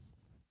forgotten.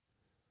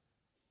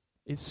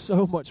 It's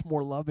so much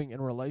more loving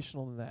and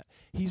relational than that.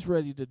 He's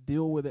ready to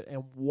deal with it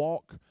and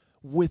walk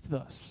with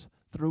us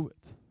through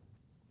it.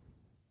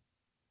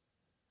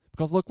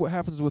 Because look what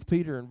happens with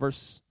Peter in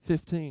verse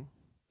 15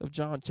 of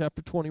John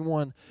chapter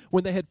 21.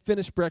 When they had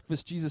finished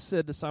breakfast, Jesus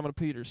said to Simon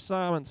Peter,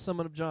 Simon, son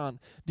of John,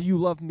 do you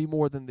love me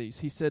more than these?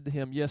 He said to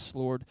him, Yes,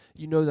 Lord,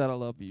 you know that I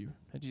love you.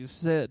 And Jesus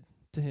said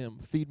to him,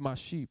 Feed my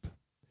sheep.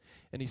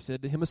 And he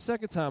said to him a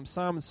second time,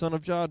 Simon, son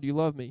of John, do you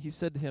love me? He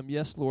said to him,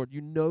 Yes, Lord,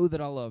 you know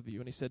that I love you.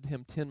 And he said to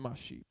him, Tend my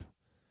sheep.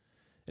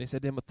 And he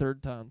said to him a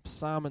third time,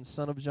 Simon,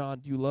 son of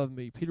John, do you love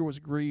me? Peter was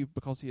grieved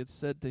because he had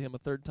said to him a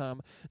third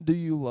time, Do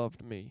you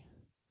love me?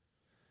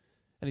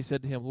 And he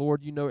said to him,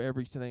 Lord, you know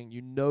everything.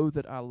 You know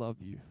that I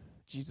love you.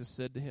 Jesus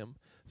said to him,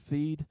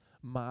 Feed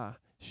my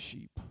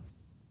sheep.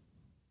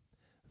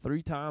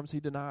 3 times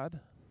he denied.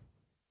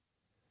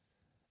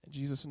 And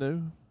Jesus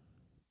knew.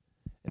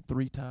 And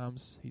 3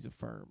 times he's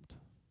affirmed.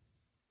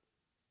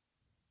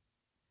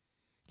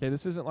 Okay,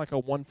 this isn't like a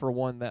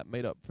one-for-one that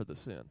made up for the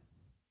sin.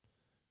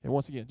 And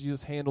once again,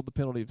 Jesus handled the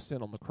penalty of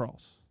sin on the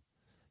cross.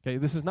 Okay,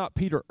 this is not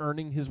Peter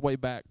earning his way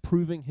back,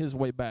 proving his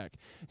way back.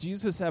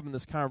 Jesus is having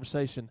this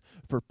conversation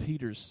for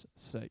Peter's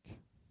sake.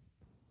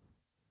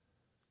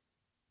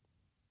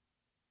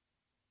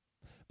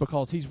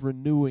 Because he's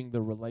renewing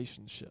the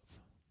relationship.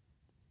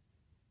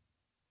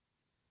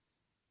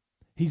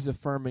 He's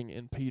affirming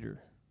in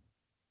Peter,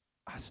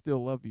 I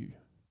still love you.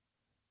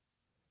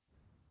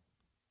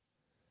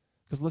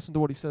 Because listen to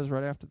what he says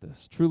right after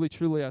this. Truly,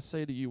 truly, I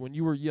say to you, when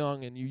you were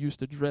young and you used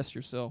to dress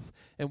yourself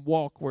and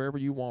walk wherever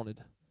you wanted.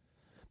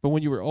 But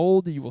when you are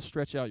old, you will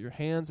stretch out your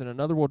hands, and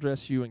another will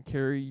dress you and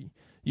carry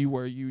you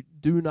where you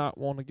do not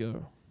want to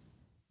go.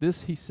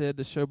 This he said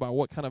to show by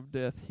what kind of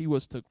death he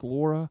was to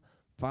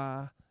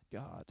glorify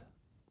God.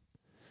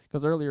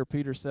 Because earlier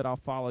Peter said, I'll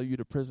follow you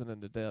to prison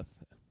and to death.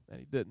 And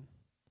he didn't.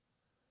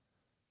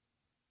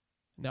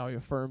 Now he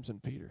affirms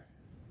in Peter,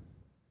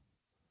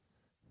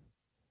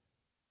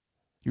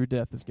 your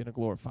death is going to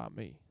glorify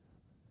me.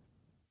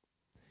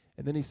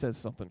 And then he says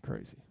something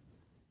crazy.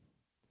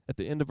 At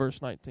the end of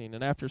verse 19,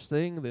 and after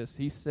saying this,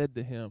 he said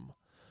to him,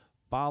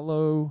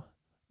 follow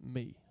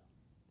me.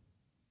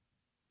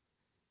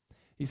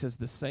 He says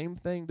the same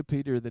thing to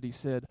Peter that he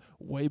said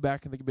way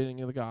back in the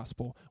beginning of the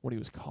gospel when he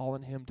was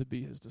calling him to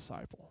be his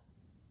disciple.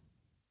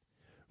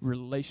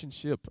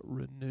 Relationship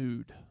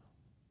renewed.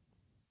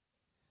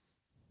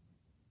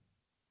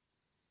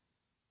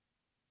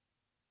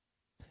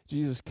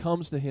 Jesus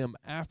comes to him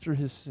after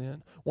his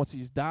sin, once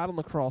he's died on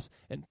the cross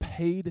and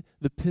paid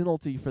the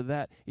penalty for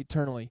that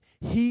eternally.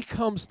 He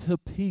comes to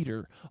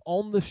Peter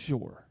on the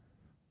shore,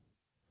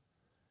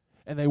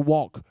 and they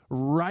walk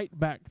right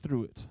back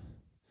through it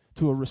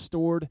to a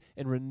restored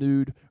and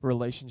renewed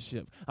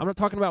relationship. I'm not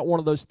talking about one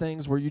of those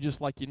things where you just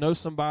like, you know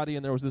somebody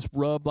and there was this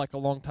rub like a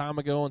long time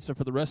ago, and so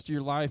for the rest of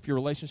your life, your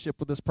relationship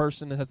with this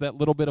person has that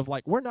little bit of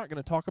like, we're not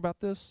going to talk about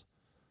this.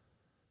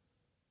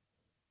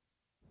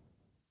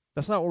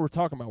 That's not what we're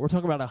talking about. We're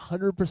talking about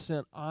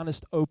 100%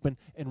 honest, open,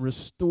 and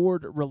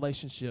restored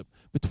relationship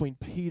between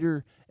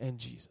Peter and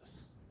Jesus.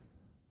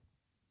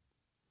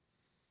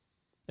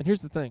 And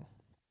here's the thing.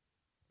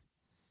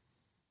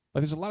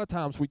 Like, there's a lot of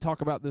times we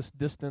talk about this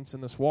distance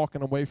and this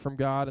walking away from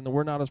God and that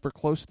we're not as we're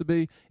close to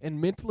be.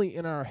 And mentally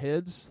in our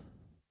heads,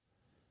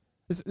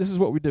 this is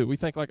what we do. We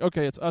think like,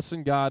 okay, it's us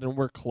and God and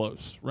we're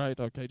close, right?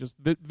 Okay, just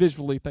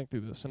visually think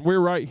through this. And we're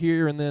right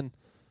here, and then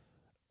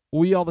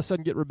we all of a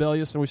sudden get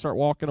rebellious and we start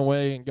walking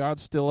away, and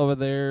God's still over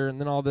there,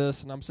 and then all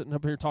this, and I'm sitting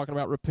up here talking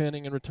about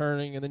repenting and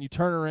returning, and then you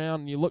turn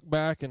around and you look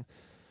back, and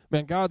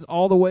man, God's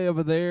all the way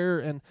over there,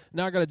 and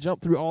now I got to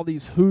jump through all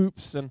these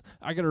hoops, and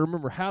I got to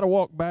remember how to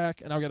walk back,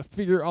 and I've got to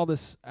figure all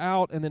this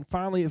out, and then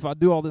finally, if I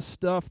do all this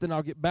stuff, then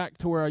I'll get back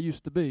to where I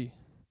used to be.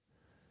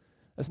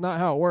 That's not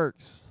how it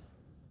works.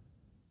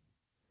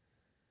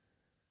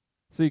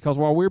 See, because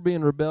while we're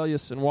being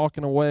rebellious and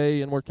walking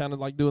away, and we're kind of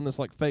like doing this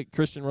like fake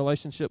Christian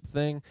relationship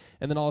thing,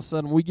 and then all of a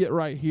sudden we get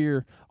right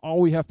here, all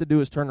we have to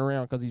do is turn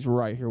around because he's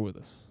right here with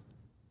us.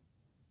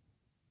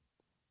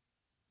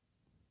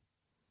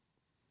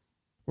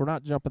 We're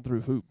not jumping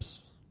through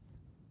hoops.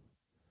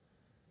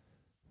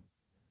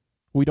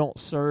 We don't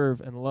serve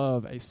and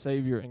love a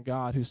Savior and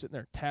God who's sitting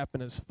there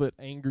tapping his foot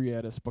angry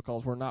at us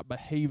because we're not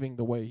behaving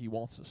the way he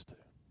wants us to.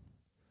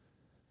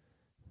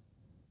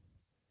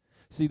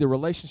 See, the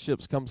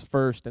relationships comes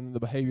first, and then the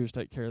behaviors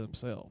take care of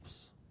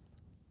themselves.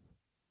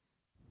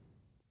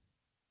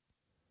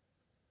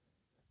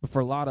 But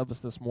for a lot of us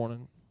this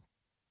morning,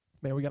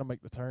 man, we got to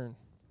make the turn.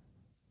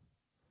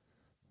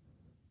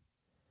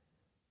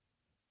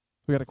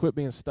 We got to quit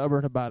being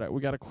stubborn about it.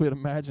 We got to quit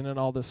imagining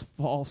all this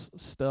false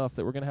stuff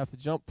that we're going to have to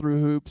jump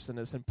through hoops, and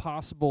it's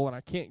impossible, and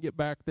I can't get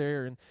back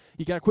there. And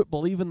you got to quit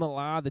believing the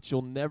lie that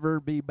you'll never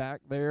be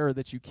back there or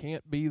that you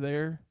can't be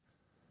there.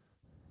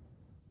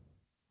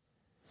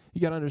 You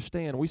got to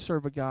understand, we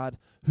serve a God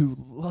who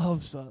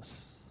loves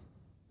us.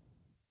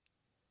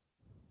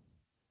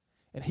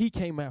 And he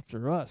came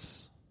after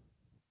us.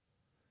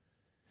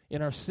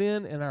 In our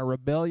sin and our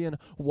rebellion,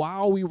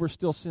 while we were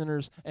still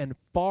sinners and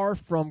far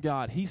from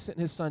God, he sent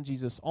his son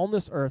Jesus on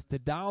this earth to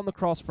die on the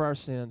cross for our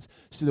sins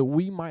so that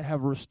we might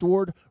have a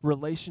restored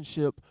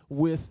relationship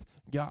with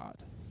God.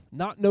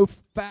 Not know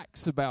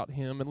facts about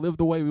him and live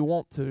the way we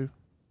want to,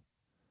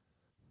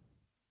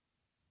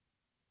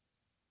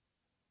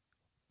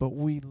 but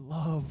we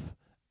love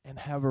and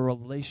have a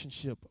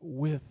relationship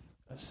with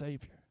a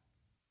Savior.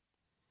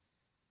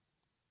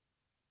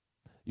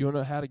 You want to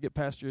know how to get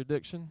past your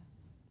addiction?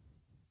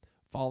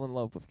 Fall in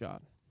love with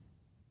God.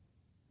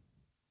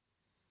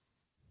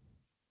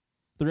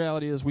 The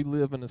reality is we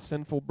live in a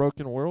sinful,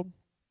 broken world,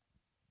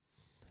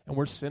 and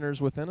we're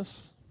sinners within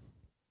us.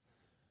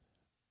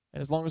 And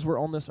as long as we're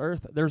on this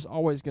earth, there's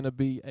always going to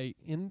be an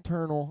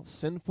internal,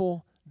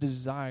 sinful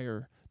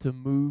desire to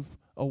move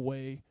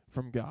away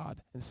from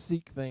God and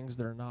seek things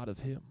that are not of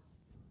him.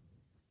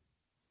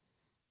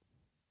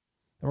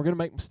 And we're going to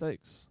make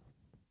mistakes.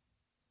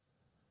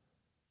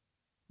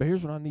 But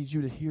here's what I need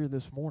you to hear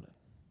this morning.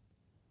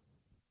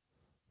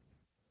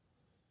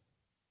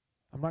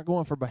 I'm I'm not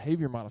going for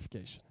behavior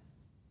modification.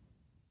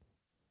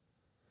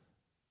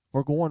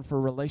 We're going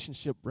for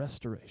relationship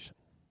restoration.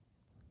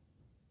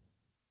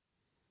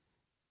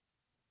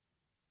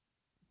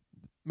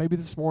 Maybe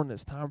this morning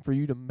it's time for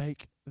you to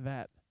make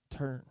that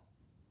turn.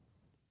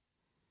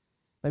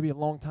 Maybe a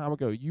long time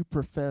ago you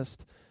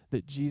professed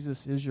that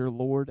Jesus is your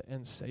Lord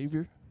and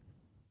Savior,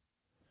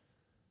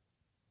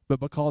 but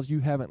because you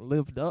haven't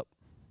lived up,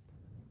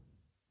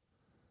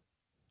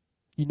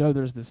 you know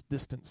there's this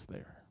distance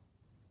there.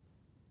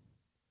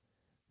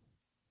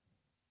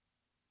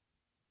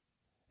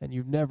 And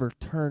you've never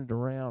turned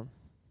around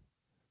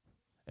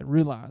and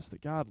realized that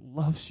God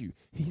loves you.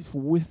 He's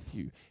with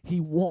you. He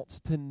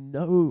wants to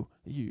know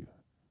you.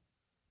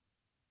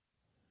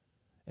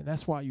 And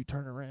that's why you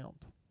turn around.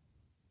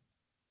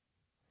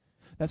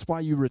 That's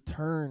why you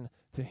return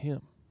to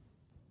Him.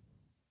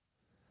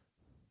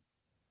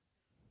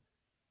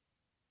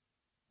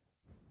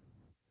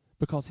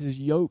 Because His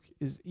yoke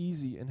is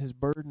easy and His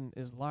burden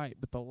is light.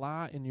 But the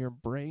lie in your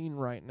brain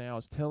right now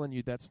is telling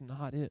you that's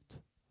not it.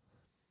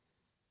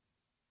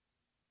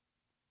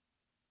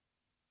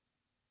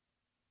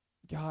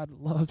 God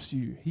loves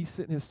you. He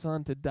sent His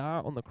Son to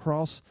die on the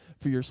cross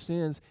for your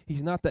sins.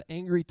 He's not the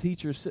angry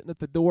teacher sitting at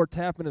the door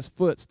tapping his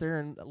foot,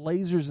 staring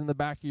lasers in the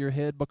back of your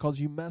head because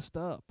you messed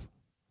up.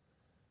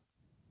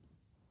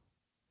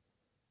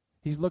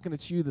 He's looking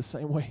at you the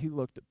same way He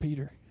looked at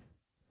Peter.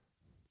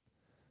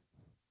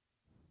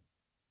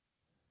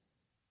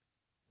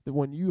 That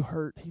when you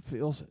hurt, He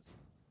feels it.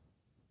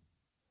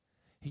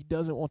 He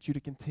doesn't want you to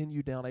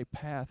continue down a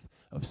path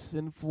of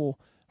sinful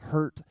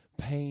hurt,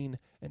 pain,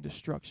 and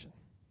destruction.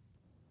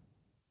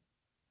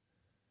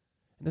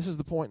 And this is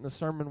the point in the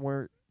sermon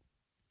where,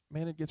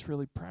 man, it gets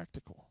really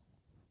practical.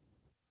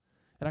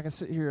 And I can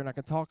sit here and I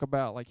can talk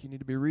about, like, you need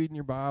to be reading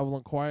your Bible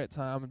in quiet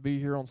time and be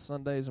here on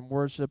Sundays and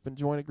worship and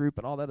join a group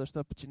and all that other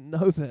stuff, but you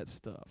know that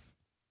stuff.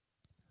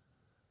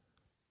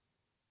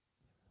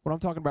 What I'm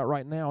talking about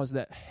right now is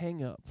that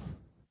hang-up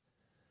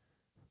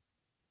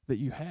that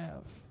you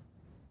have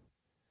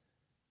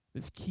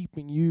that's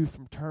keeping you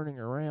from turning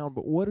around.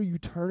 But what are you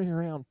turning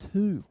around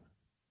to?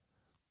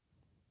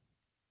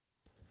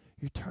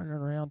 You're turning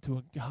around to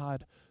a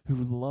God who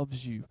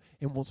loves you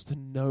and wants to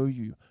know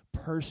you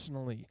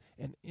personally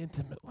and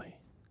intimately.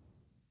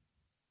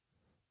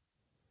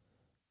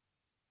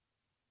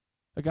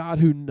 A God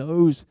who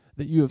knows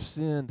that you have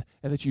sinned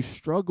and that you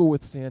struggle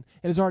with sin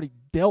and has already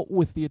dealt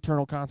with the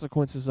eternal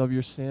consequences of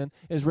your sin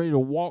and is ready to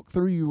walk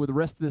through you with the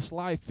rest of this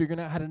life, figuring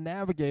out how to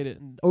navigate it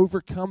and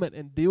overcome it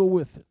and deal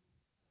with it.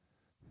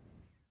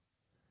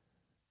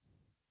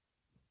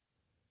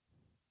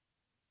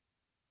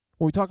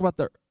 When we talk about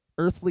the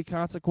earthly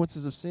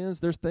consequences of sins,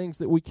 there's things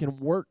that we can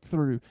work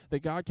through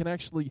that God can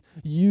actually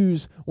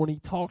use when He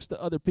talks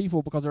to other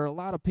people, because there are a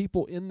lot of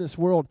people in this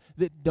world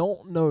that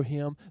don't know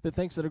Him, that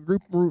thinks that a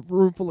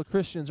room full of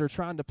Christians are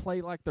trying to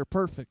play like they're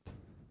perfect.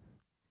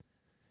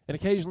 And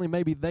occasionally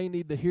maybe they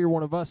need to hear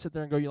one of us sit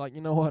there and go, you're like,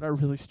 you know what, I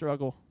really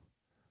struggle.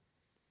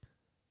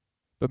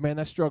 But man,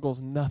 that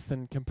struggle's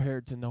nothing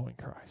compared to knowing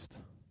Christ.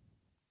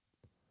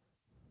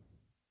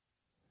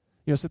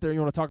 You know, sit there and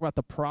you want to talk about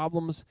the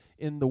problems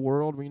in the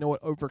world. Well, you know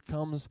what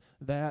overcomes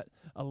that?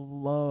 A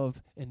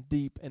love and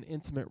deep and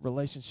intimate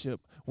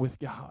relationship with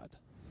God.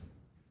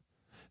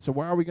 So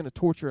why are we going to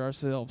torture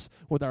ourselves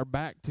with our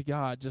back to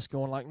God, just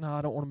going like, no,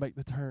 I don't want to make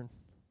the turn?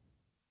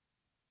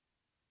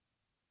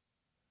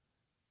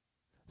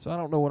 So I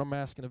don't know what I'm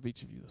asking of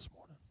each of you this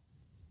morning.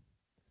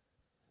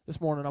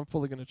 This morning I'm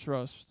fully going to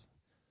trust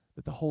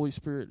that the Holy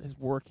Spirit is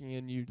working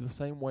in you the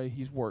same way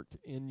He's worked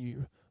in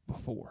you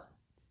before.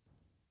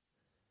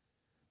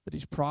 That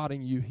He's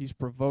prodding you, He's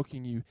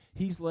provoking you,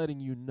 He's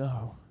letting you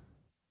know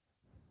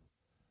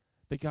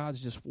that God's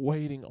just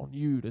waiting on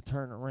you to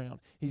turn around.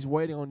 He's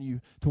waiting on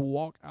you to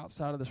walk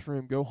outside of this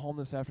room, go home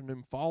this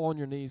afternoon, fall on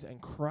your knees, and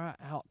cry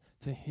out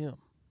to Him.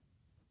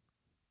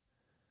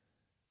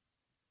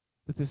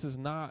 That this is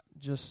not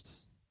just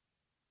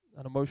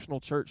an emotional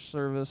church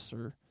service,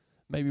 or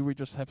maybe we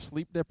just have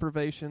sleep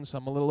deprivation, so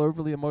I'm a little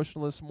overly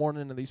emotional this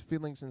morning and these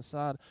feelings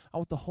inside. I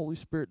want the Holy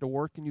Spirit to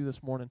work in you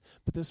this morning,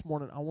 but this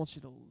morning I want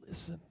you to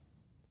listen.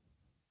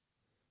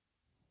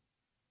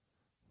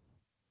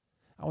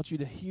 I want you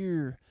to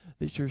hear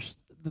that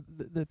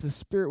that the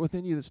Spirit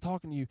within you that's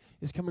talking to you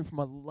is coming from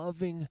a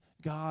loving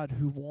God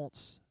who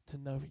wants to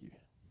know you.